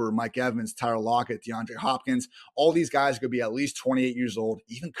Cooper, Mike Evans, Tyler Lockett, DeAndre Hopkins, all these guys are going to be at least 28 years old.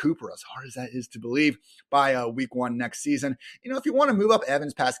 Even Cooper, as hard as that is to believe, by week 1 next season. If you want to move up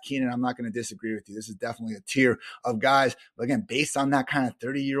Evans past Keenan, I'm not going to disagree with you. This is definitely a tier of guys. But again, based on that kind of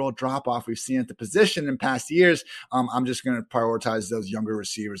 30-year-old drop off we've seen at the position in past years, I'm just going to prioritize those younger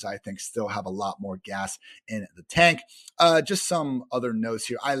receivers. I think still have a lot more gas in the tank. Just some other notes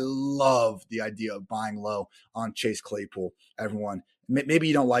here. I love the idea of buying low on Chase Claypool. Everyone, maybe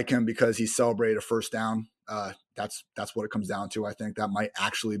you don't like him because he celebrated a first down. That's what it comes down to. I think that might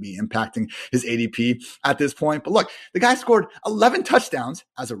actually be impacting his ADP at this point. But look, the guy scored 11 touchdowns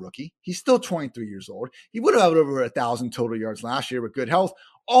as a rookie. He's still 23 years old. He would have had over 1,000 total yards last year with good health,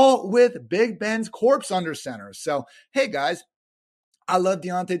 all with Big Ben's corpse under center. So, hey guys, I love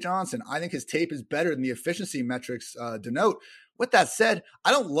Deontay Johnson. I think his tape is better than the efficiency metrics denote. With that said,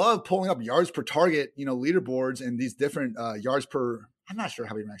 I don't love pulling up yards per target, leaderboards and these different yards per, I'm not sure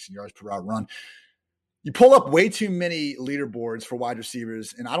how he ranks in yards per route run. You pull up way too many leaderboards for wide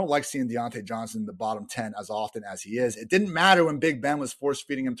receivers, and I don't like seeing Deontay Johnson in the bottom 10 as often as he is. It didn't matter when Big Ben was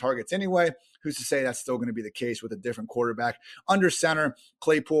force-feeding him targets anyway. Who's to say that's still going to be the case with a different quarterback? Under center,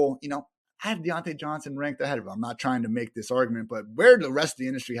 Claypool, I have Deontay Johnson ranked ahead of him. I'm not trying to make this argument, but where the rest of the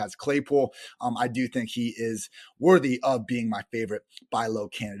industry has Claypool, I do think he is worthy of being my favorite buy low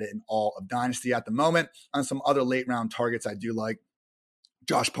candidate in all of Dynasty at the moment. On some other late-round targets I do like,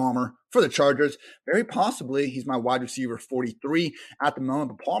 Josh Palmer for the Chargers. Very possibly, he's my wide receiver 43 at the moment,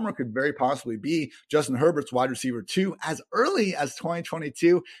 but Palmer could very possibly be Justin Herbert's wide receiver 2 as early as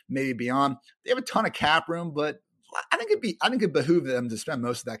 2022, maybe beyond. They have a ton of cap room, but I think it'd behoove them to spend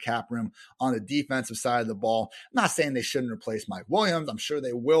most of that cap room on the defensive side of the ball. I'm not saying they shouldn't replace Mike Williams. I'm sure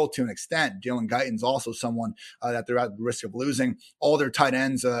they will to an extent. Jalen Guyton's also someone that they're at the risk of losing. All their tight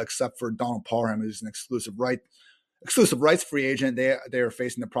ends, except for Donald Parham, who's an exclusive right exclusive rights free agent. They are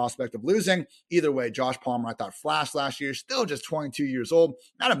facing the prospect of losing. Either way, Josh Palmer, I thought flashed last year, still just 22 years old.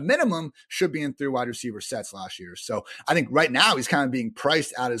 At a minimum, should be in 3 wide receiver sets last year. So I think right now he's kind of being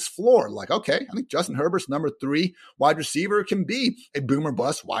priced at his floor. Like, okay, I think Justin Herbert's number 3 wide receiver can be a boomer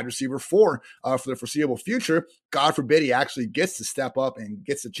bust wide receiver 4 for the foreseeable future. God forbid he actually gets to step up and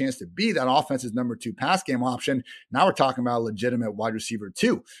gets a chance to be that offense's number 2 pass game option. Now we're talking about a legitimate wide receiver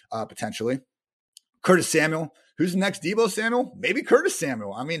 2 potentially. Curtis Samuel. Who's the next Deebo Samuel? Maybe Curtis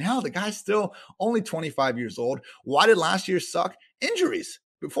Samuel. I mean, hell, the guy's still only 25 years old. Why did last year suck? Injuries.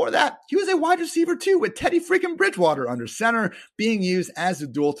 Before that, he was a wide receiver 2 with Teddy freaking Bridgewater under center, being used as a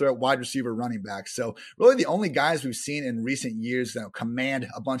dual threat wide receiver running back. So really the only guys we've seen in recent years that command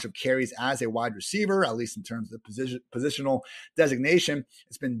a bunch of carries as a wide receiver, at least in terms of positional designation,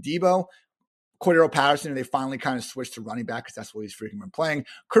 it's been Deebo, Cordero Patterson, they finally kind of switched to running back because that's what he's freaking been playing.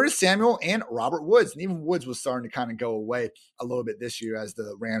 Curtis Samuel and Robert Woods. And even Woods was starting to kind of go away a little bit this year as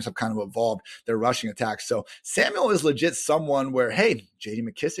the Rams have kind of evolved their rushing attack. So Samuel is legit someone where, hey, J.D.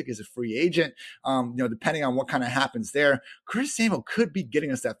 McKissic is a free agent. Depending on what kind of happens there, Curtis Samuel could be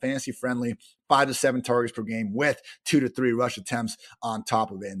getting us that fantasy-friendly 5 to 7 targets per game with 2 to 3 rush attempts on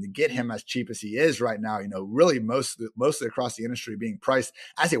top of it. And to get him as cheap as he is right now, really mostly across the industry being priced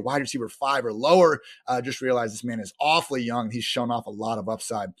as a wide receiver 5 or lower, just realize this man is awfully young. He's shown off a lot of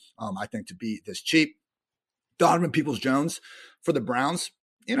upside, I think, to be this cheap. Donovan Peoples-Jones for the Browns.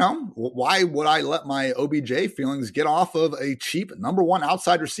 Why would I let my OBJ feelings get off of a cheap number 1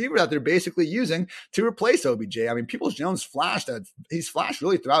 outside receiver that they're basically using to replace OBJ? I mean, Peoples-Jones he's flashed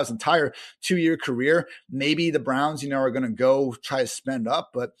really throughout his entire 2-year career. Maybe the Browns, are going to go try to spend up,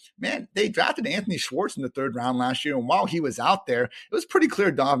 but man, they drafted Anthony Schwartz in the 3rd round last year. And while he was out there, it was pretty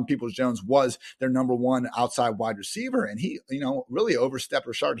clear Donovan Peoples-Jones was their number 1 outside wide receiver. And he, really overstepped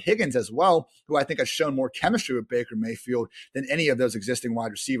Rashard Higgins as well, who I think has shown more chemistry with Baker Mayfield than any of those existing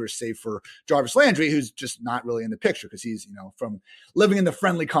wide receivers, save for Jarvis Landry, who's just not really in the picture because he's, from living in the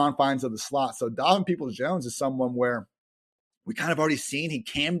friendly confines of the slot. So Donovan Peoples-Jones is someone where we kind of already seen he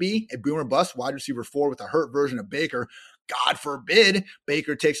can be a boomer bust wide receiver 4 with a hurt version of Baker. God forbid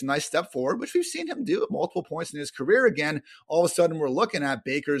Baker takes a nice step forward, which we've seen him do at multiple points in his career. Again, all of a sudden we're looking at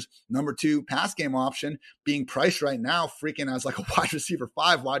Baker's number 2 pass game option being priced right now freaking as like a wide receiver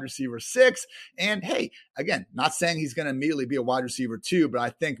 5, wide receiver 6. And hey, again, not saying he's going to immediately be a wide receiver 2, but I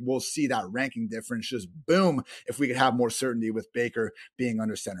think we'll see that ranking difference just boom if we could have more certainty with Baker being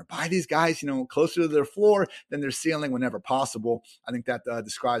under center. Buy these guys, closer to their floor than their ceiling whenever possible. I think that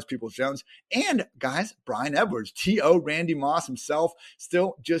describes Peoples-Jones. And guys, Bryan Edwards, T.O. Randy Moss himself,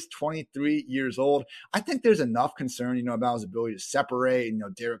 still just 23 years old. I think there's enough concern, about his ability to separate,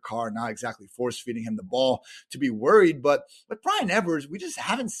 Derek Carr not exactly force feeding him the ball to be worried. But with Bryan Edwards, we just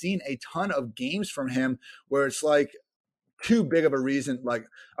haven't seen a ton of games from him where it's like too big of a reason. Like,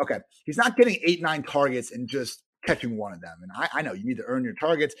 okay, he's not getting 8-9 targets and just catching one of them. And I know you need to earn your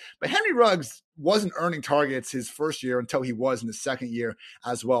targets, but Henry Ruggs wasn't earning targets his first year until he was in the second year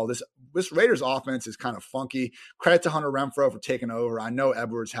as well. This Raiders offense is kind of funky. Credit to Hunter Renfrow for taking over. I know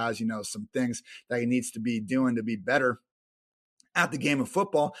Edwards has, some things that he needs to be doing to be better at the game of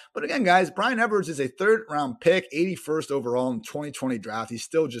football. But again, guys, Bryan Edwards is a 3rd round pick, 81st overall in the 2020 draft. He's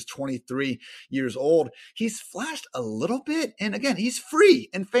still just 23 years old. He's flashed a little bit. And again, he's free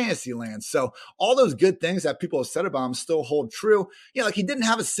in fantasy land. So all those good things that people have said about him still hold true. Like he didn't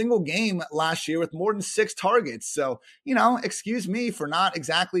have a single game last year with more than 6 targets. So, excuse me for not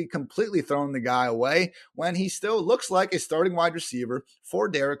exactly completely throwing the guy away when he still looks like a starting wide receiver for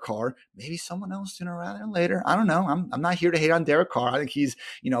Derek Carr. Maybe someone else sooner rather than later. I don't know. I'm not here to hate on Derek Carr. I think he's,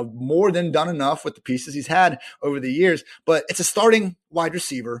 more than done enough with the pieces he's had over the years, but it's a starting wide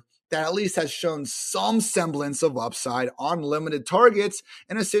receiver that at least has shown some semblance of upside on limited targets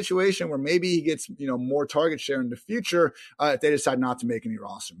in a situation where maybe he gets, more target share in the future if they decide not to make any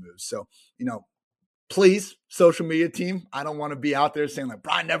roster moves. So, please, social media team, I don't want to be out there saying like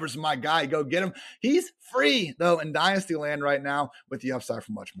Bryan Edwards is my guy, go get him. He's free though in Dynasty land right now with the upside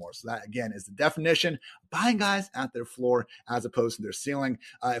for much more. So that again is the definition of buying guys at their floor as opposed to their ceiling.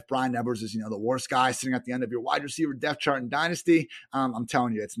 If Bryan Edwards is, the worst guy sitting at the end of your wide receiver depth chart in Dynasty, I'm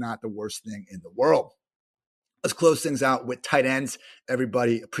telling you, it's not the worst thing in the world. Let's close things out with tight ends.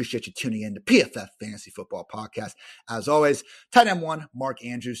 Everybody, appreciate you tuning in to PFF Fantasy Football Podcast. As always, tight end 1, Mark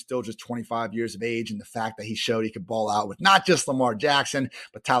Andrews, still just 25 years of age, and the fact that he showed he could ball out with not just Lamar Jackson,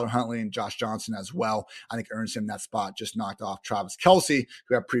 but Tyler Huntley and Josh Johnson as well, I think earns him that spot, just knocked off Travis Kelce,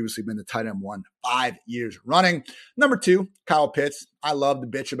 who had previously been the tight end 1 5 years running. Number 2, Kyle Pitts. I love the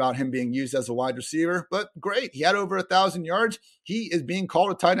bitch about him being used as a wide receiver, but great. He had over 1,000 yards. He is being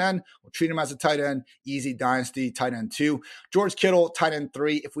called a tight end. We'll treat him as a tight end. Easy dynasty, tight end 2. George Kittle, tight end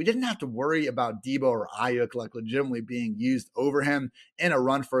 3. If we didn't have to worry about Debo or Ayuk like legitimately being used over him in a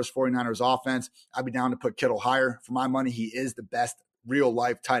run-first 49ers offense, I'd be down to put Kittle higher. For my money, he is the best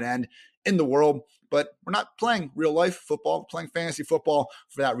real-life tight end in the world, but we're not playing real-life football. We're playing fantasy football.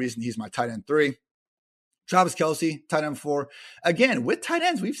 For that reason, he's my tight end 3. Travis Kelce, tight end 4. Again, with tight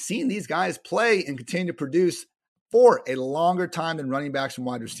ends, we've seen these guys play and continue to produce for a longer time than running backs and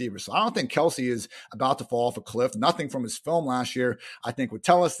wide receivers. So I don't think Kelce is about to fall off a cliff. Nothing from his film last year, I think, would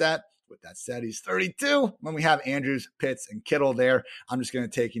tell us that. With that said, he's 32. When we have Andrews, Pitts, and Kittle there, I'm just going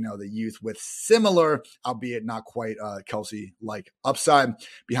to take, the youth with similar, albeit not quite Kelce-like upside.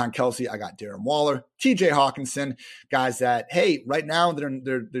 Behind Kelce, I got Darren Waller, TJ Hawkinson, guys that, hey, right now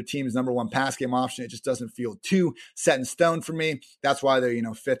their team's number 1 pass game option. It just doesn't feel too set in stone for me. That's why they're,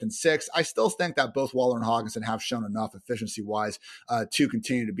 5th and 6th. I still think that both Waller and Hawkinson have shown enough efficiency-wise to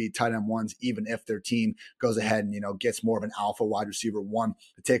continue to be tight end 1s, even if their team goes ahead and, gets more of an alpha wide receiver 1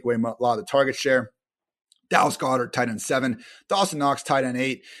 to take away a lot of the target share. Dallas Goedert, tight end 7. Dawson Knox, tight end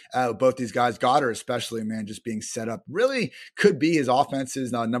 8. Both these guys, Goedert especially, man, just being set up, really could be his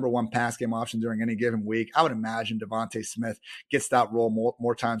offense's number 1 pass game option during any given week. I would imagine Devontae Smith gets that role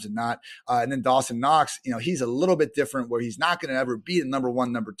more times than not. And then Dawson Knox, he's a little bit different where he's not going to ever be the number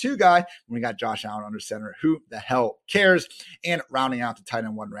 1, number 2 guy. When we got Josh Allen under center, who the hell cares? And rounding out the tight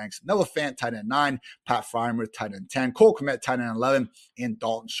end 1 ranks, Noah Fant, tight end 9. Pat Freiermuth, tight end 10. Cole Kmet, tight end 11. And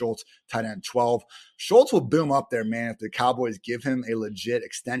Dalton Schultz, tight end 12. Schultz will boom up there, man, if the Cowboys give him a legit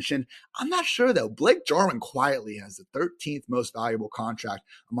extension. I'm not sure, though. Blake Jarwin quietly has the 13th most valuable contract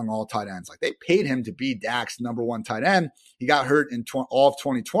among all tight ends. Like, they paid him to be Dak's number 1 tight end. He got hurt in all of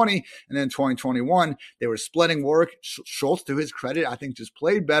 2020, and then 2021, they were splitting work. Schultz, to his credit, I think just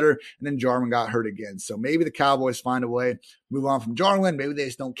played better, and then Jarwin got hurt again. So maybe the Cowboys find a way, move on from Jarwin. Maybe they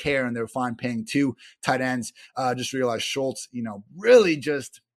just don't care, and they're fine paying 2 tight ends. Just realize Schultz, really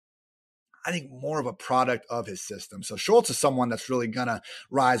just, I think, more of a product of his system. So Schultz is someone that's really going to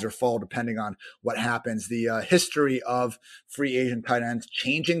rise or fall depending on what happens. The history of free agent tight ends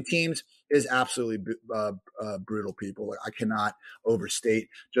changing teams is absolutely brutal, people. Like, I cannot overstate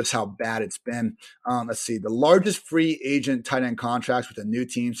just how bad it's been. Let's see. The largest free agent tight end contracts with a new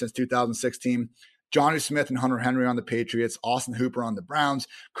team since 2016. Johnny Smith and Hunter Henry on the Patriots, Austin Hooper on the Browns,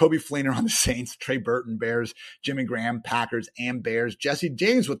 Kobe Fleener on the Saints, Trey Burton, Bears, Jimmy Graham, Packers and Bears, Jesse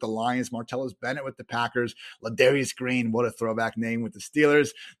James with the Lions, Martellus Bennett with the Packers, Ladarius Green, what a throwback name, with the Steelers,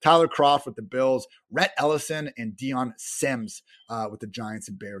 Tyler Kroft with the Bills, Rhett Ellison and Deion Sims with the Giants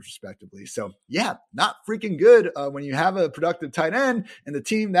and Bears, respectively. So, yeah, not freaking good when you have a productive tight end and the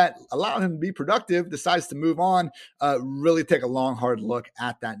team that allowed him to be productive decides to move on. Really take a long, hard look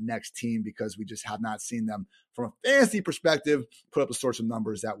at that next team, because we just have not seen them, from a fantasy perspective, put up the sorts of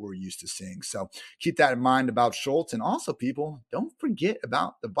numbers that we're used to seeing. So keep that in mind about Schultz. And also, people, don't forget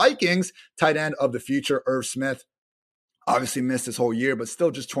about the Vikings tight end of the future, Irv Smith. Obviously missed this whole year, but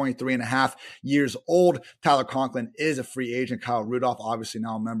still just 23 and a half years old. Tyler Conklin is a free agent. Kyle Rudolph, obviously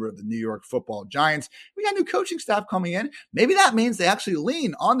now a member of the New York Football Giants. We got new coaching staff coming in. Maybe that means they actually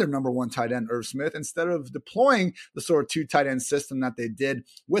lean on their number 1 tight end, Irv Smith, instead of deploying the sort of 2 tight end system that they did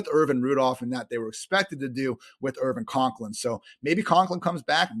with Irv and Rudolph and that they were expected to do with Irv and Conklin. So maybe Conklin comes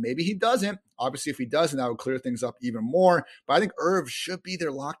back. Maybe he doesn't. Obviously, if he doesn't, that would clear things up even more. But I think Irv should be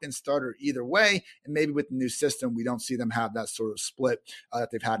their locked-in starter either way. And maybe with the new system, we don't see them have that sort of split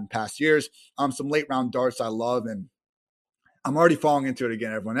that they've had in past years. Some late-round darts I love, and I'm already falling into it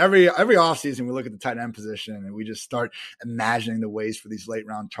again, everyone. Every offseason, we look at the tight end position, and we just start imagining the ways for these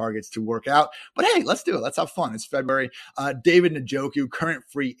late-round targets to work out. But hey, let's do it. Let's have fun. It's February. David Njoku, current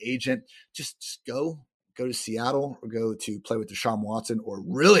free agent. Just go to Seattle or go to play with Deshaun Watson, or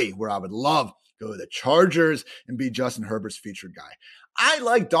really, where I would love, go to the Chargers and be Justin Herbert's featured guy. I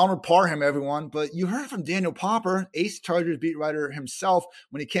like Donald Parham, everyone, but you heard from Daniel Popper, Ace Chargers beat writer himself,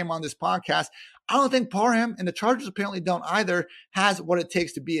 when he came on this podcast. I don't think Parham, and the Chargers apparently don't either, has what it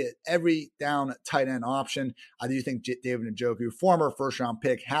takes to be an every down tight end option. I do think David Njoku, former first-round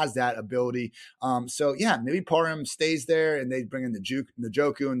pick, has that ability. So, yeah, maybe Parham stays there and they bring in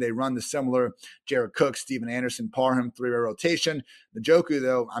Njoku and they run the similar Jared Cook, Steven Anderson, Parham three-way rotation. Njoku,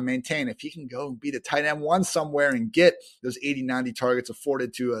 though, I maintain if he can go and be the tight end 1 somewhere and get those 80, 90 targets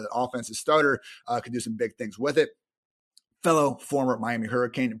afforded to an offensive starter, could do some big things with it. fellow former Miami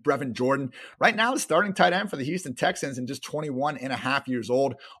Hurricane, Brevin Jordan, right now the starting tight end for the Houston Texans and just 21 and a half years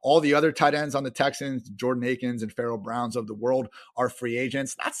old. All the other tight ends on the Texans, Jordan Akins and Pharaoh Browns of the world, are free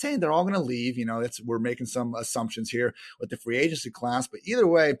agents. Not saying they're all going to leave. We're making some assumptions here with the free agency class, but either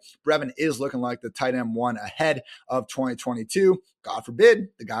way, Brevin is looking like the tight end one ahead of 2022. God forbid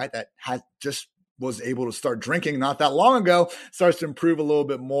the guy that has just was able to start drinking not that long ago starts to improve a little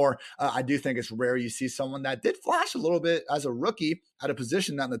bit more. I do think it's rare you see someone that did flash a little bit as a rookie at a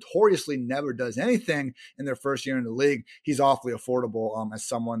position that notoriously never does anything in their first year in the league. He's awfully affordable as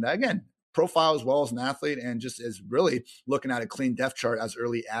someone that, again, profile as well as an athlete and just is really looking at a clean depth chart as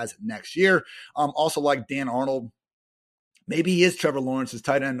early as next year. Also like Dan Arnold. Maybe he is Trevor Lawrence's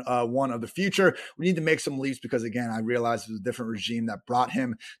tight end one of the future. We need to make some leaps because, again, I realize it was a different regime that brought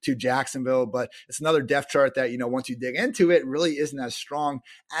him to Jacksonville, but it's another depth chart that, once you dig into it, really isn't as strong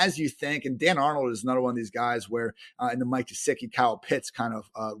as you think. And Dan Arnold is another one of these guys where in the Mike Gesicki, Kyle Pitts kind of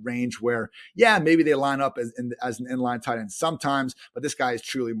range where, yeah, maybe they line up as an inline tight end sometimes, but this guy is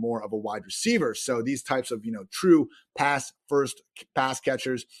truly more of a wide receiver. So these types of, true first pass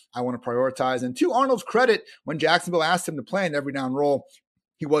catchers I want to prioritize. And to Arnold's credit, when Jacksonville asked him to play an every down role,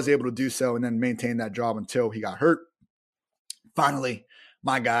 he was able to do so and then maintain that job until he got hurt. Finally,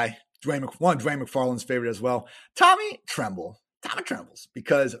 my guy, Dwayne McFarland's favorite as well, Tommy Tremble. Tommy Trembles,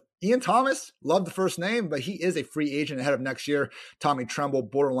 because Ian Thomas, loved the first name, but he is a free agent ahead of next year. Tommy Tremble,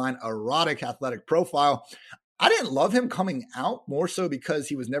 borderline erotic athletic profile. I didn't love him coming out, more so because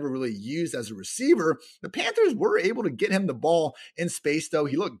he was never really used as a receiver. The Panthers were able to get him the ball in space, though.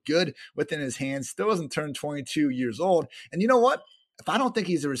 He looked good within his hands, still doesn't turn 22 years old. And you know what? If I don't think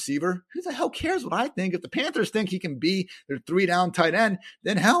he's a receiver, who the hell cares what I think? If the Panthers think he can be their 3-down tight end,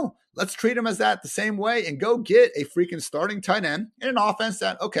 then hell, let's treat him as that the same way and go get a freaking starting tight end in an offense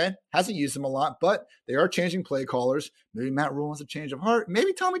that, okay, hasn't used him a lot, but they are changing play callers. Maybe Matt Rule has a change of heart.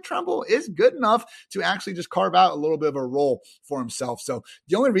 Maybe Tommy Tremble is good enough to actually just carve out a little bit of a role for himself. So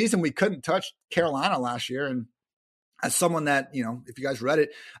the only reason we couldn't touch Carolina last year, and as someone that, if you guys read it,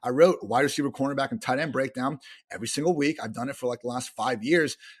 I wrote wide receiver, cornerback, and tight end breakdown every single week. I've done it for like the last 5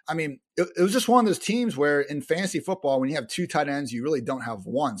 years. I mean, it was just one of those teams where in fantasy football, when you have two tight ends, you really don't have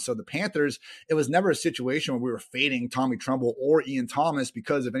one. So the Panthers, it was never a situation where we were fading Tommy Tremble or Ian Thomas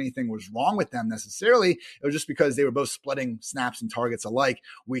because if anything was wrong with them necessarily. It was just because they were both splitting snaps and targets alike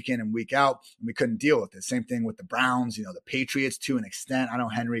week in and week out, and we couldn't deal with it. Same thing with the Browns, the Patriots to an extent. I know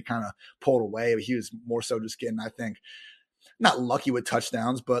Henry kind of pulled away, but he was more so just getting, I think, not lucky with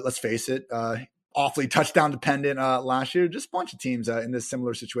touchdowns, but let's face it, awfully touchdown dependent last year. Just a bunch of teams in this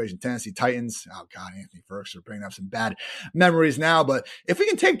similar situation. Tennessee Titans. Oh, God, Anthony Ferguson are bringing up some bad memories now. But if we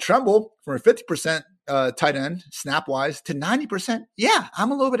can take Tremble from a 50% tight end, snap-wise, to 90%, yeah,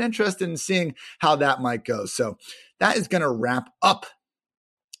 I'm a little bit interested in seeing how that might go. So that is going to wrap up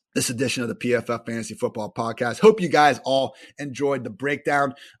this edition of the PFF Fantasy Football Podcast. Hope you guys all enjoyed the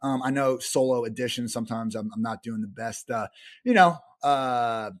breakdown. I know solo edition, sometimes I'm not doing the best,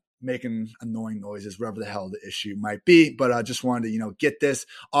 making annoying noises, wherever the hell the issue might be. But I just wanted to, get this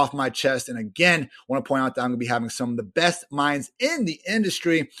off my chest. And again, want to point out that I'm going to be having some of the best minds in the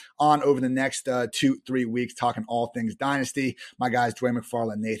industry on over the next 2-3 weeks, talking all things Dynasty. My guys, Dwayne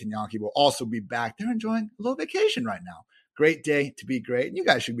McFarland, Nathan Yonke, will also be back. They're enjoying a little vacation right now. Great day to be great. And you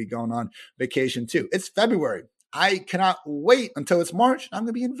guys should be going on vacation too. It's February. I cannot wait until it's March. I'm going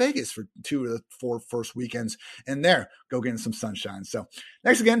to be in Vegas for 2 of the 4 first weekends in there. Go get some sunshine. So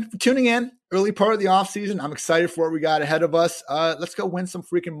thanks again for tuning in. Early part of the offseason. I'm excited for what we got ahead of us. Let's go win some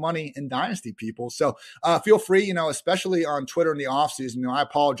freaking money in Dynasty, people. So feel free, especially on Twitter in the offseason. I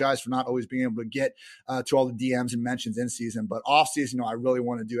apologize for not always being able to get to all the DMs and mentions in season. But offseason, I really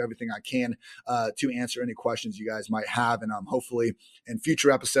want to do everything I can to answer any questions you guys might have. And hopefully in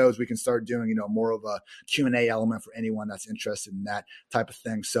future episodes, we can start doing, more of a Q&A element for anyone that's interested in that type of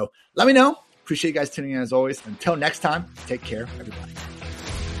thing. So let me know. Appreciate you guys tuning in as always. Until next time, take care, everybody.